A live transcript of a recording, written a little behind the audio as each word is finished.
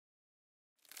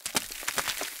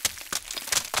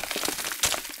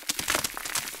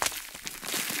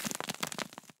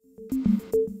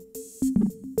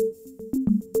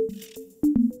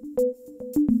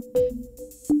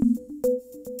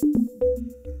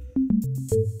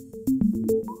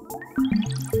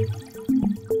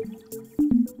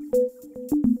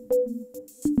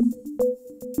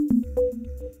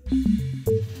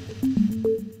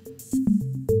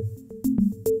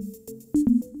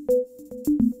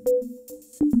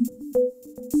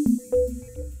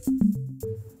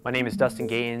My name is Dustin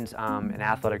Gaines. I'm an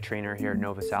athletic trainer here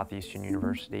at Southeastern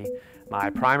University.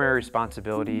 My primary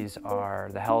responsibilities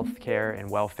are the health care and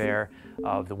welfare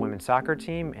of the women's soccer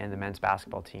team and the men's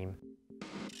basketball team.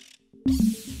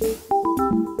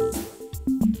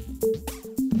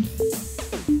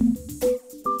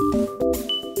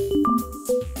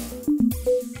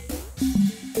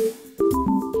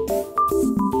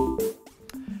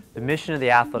 The mission of the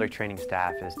athletic training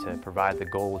staff is to provide the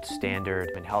gold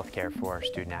standard in healthcare for our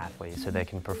student athletes so they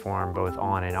can perform both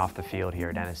on and off the field here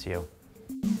at NSU.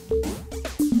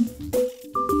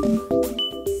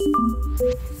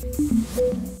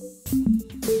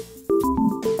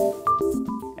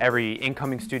 Every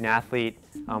incoming student athlete,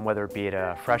 whether it be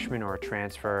a freshman or a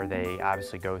transfer, they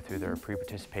obviously go through their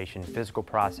pre-participation physical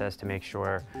process to make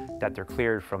sure that they're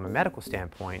cleared from a medical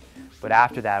standpoint. But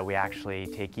after that, we actually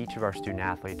take each of our student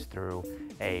athletes through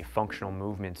a functional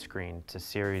movement screen. It's a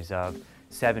series of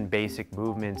 7 basic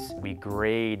movements. We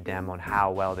grade them on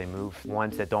how well they move.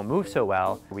 Ones that don't move so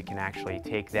well, we can actually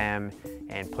take them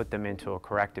and put them into a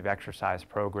corrective exercise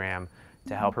program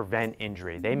to help prevent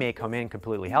injury. They may come in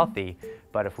completely healthy,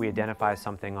 but if we identify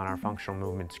something on our functional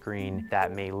movement screen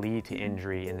that may lead to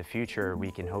injury in the future, we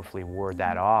can hopefully ward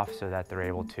that off so that they're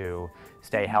able to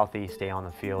stay healthy, stay on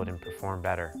the field, and perform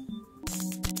better.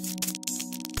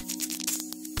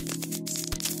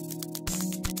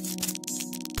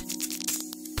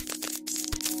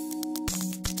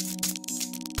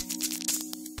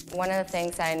 One of the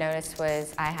things I noticed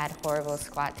was I had horrible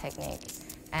squat technique.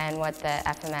 And what the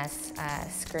FMS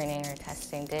screening or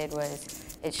testing did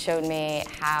was it showed me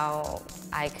how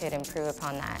I could improve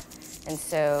upon that. And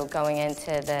so going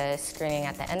into the screening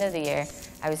at the end of the year,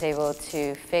 I was able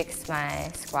to fix my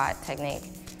squat technique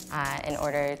in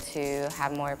order to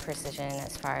have more precision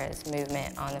as far as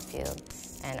movement on the field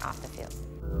and off the field.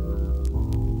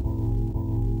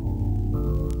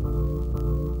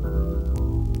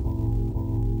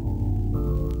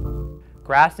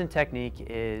 Graston technique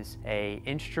is an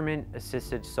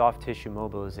instrument-assisted soft tissue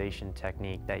mobilization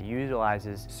technique that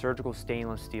utilizes surgical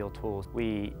stainless steel tools.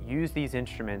 We use these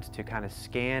instruments to kind of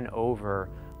scan over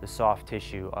the soft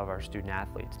tissue of our student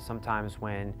athletes. Sometimes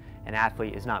when an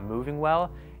athlete is not moving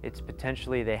well, it's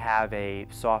potentially they have a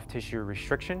soft tissue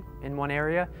restriction in one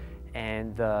area,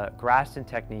 and the Graston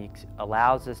technique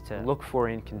allows us to look for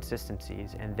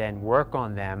inconsistencies and then work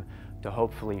on them to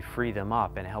hopefully free them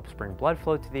up, and it helps bring blood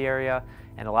flow to the area.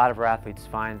 And a lot of our athletes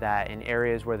find that in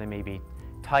areas where they may be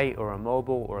tight or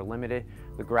immobile or limited,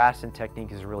 the Graston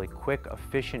technique is a really quick,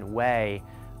 efficient way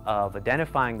of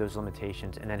identifying those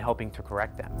limitations and then helping to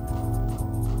correct them.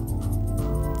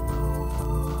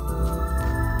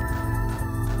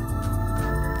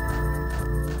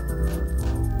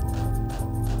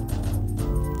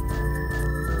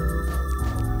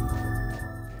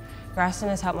 Graston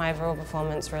has helped my overall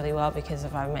performance really well because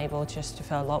I'm able just to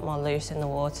feel a lot more loose in the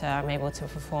water. I'm able to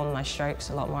perform my strokes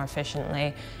a lot more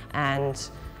efficiently, and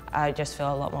I just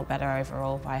feel a lot more better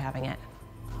overall by having it.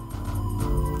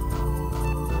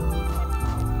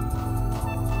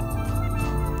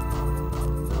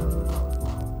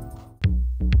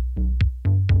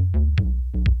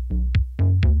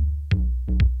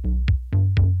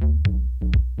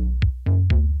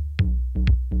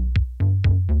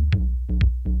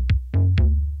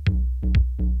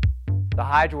 The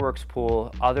HydroWorks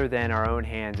pool, other than our own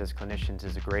hands as clinicians,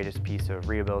 is the greatest piece of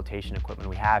rehabilitation equipment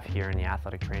we have here in the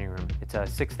athletic training room. It's a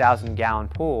 6,000-gallon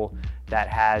pool that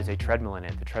has a treadmill in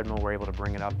it. The treadmill, we're able to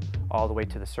bring it up all the way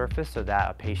to the surface so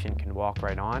that a patient can walk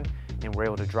right on, and we're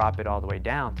able to drop it all the way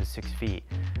down to 6 feet.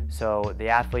 So the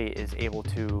athlete is able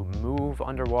to move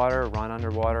underwater, run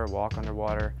underwater, walk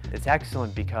underwater. It's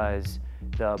excellent because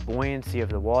the buoyancy of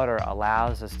the water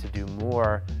allows us to do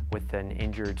more with an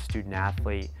injured student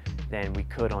athlete than we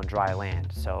could on dry land.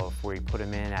 So if we put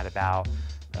them in at about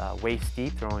waist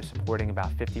deep, they're only supporting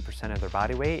about 50% of their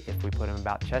body weight. If we put them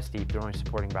about chest deep, they're only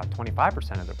supporting about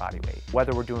 25% of their body weight.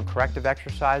 Whether we're doing corrective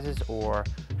exercises or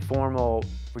formal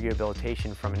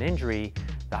rehabilitation from an injury,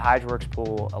 the HydroWorks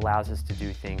pool allows us to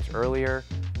do things earlier,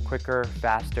 quicker,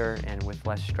 faster, and with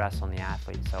less stress on the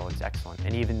athlete, so it's excellent.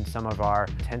 And even some of our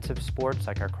intensive sports,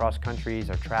 like our cross countries,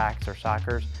 our tracks, our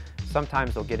soccers,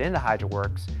 sometimes they'll get into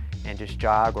HydroWorks and just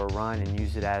jog or run and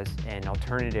use it as an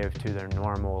alternative to their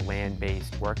normal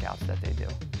land-based workouts that they do.